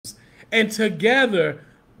and together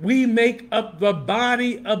we make up the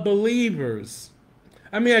body of believers.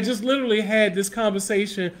 I mean, I just literally had this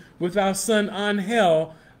conversation with our son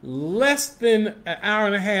Angel less than an hour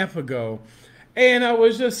and a half ago. And I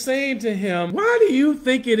was just saying to him, why do you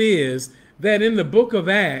think it is that in the book of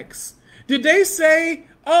Acts, did they say,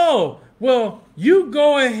 oh, well, you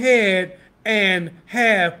go ahead and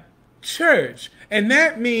have church, and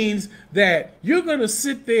that means that you're going to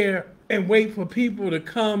sit there and wait for people to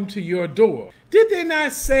come to your door? Did they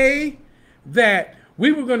not say that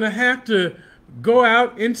we were going to have to go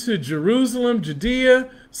out into Jerusalem, Judea,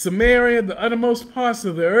 Samaria, the uttermost parts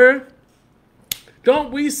of the earth?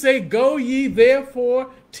 Don't we say, go ye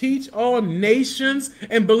therefore, teach all nations?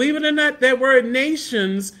 And believe it or not, that word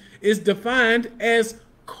nations is defined as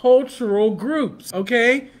cultural groups,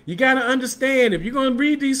 okay? You got to understand, if you're going to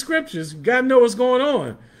read these scriptures, you got to know what's going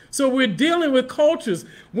on. So we're dealing with cultures.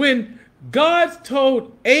 When God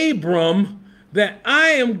told Abram that I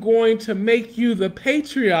am going to make you the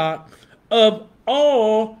patriarch of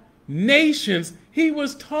all nations, he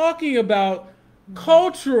was talking about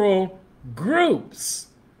cultural groups,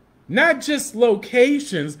 not just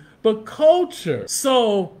locations, but culture.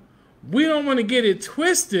 So we don't want to get it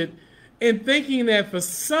twisted in thinking that for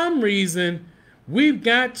some reason we've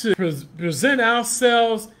got to present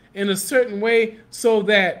ourselves in a certain way so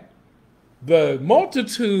that the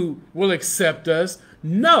multitude will accept us.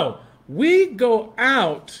 No, we go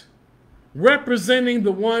out representing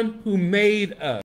the one who made us.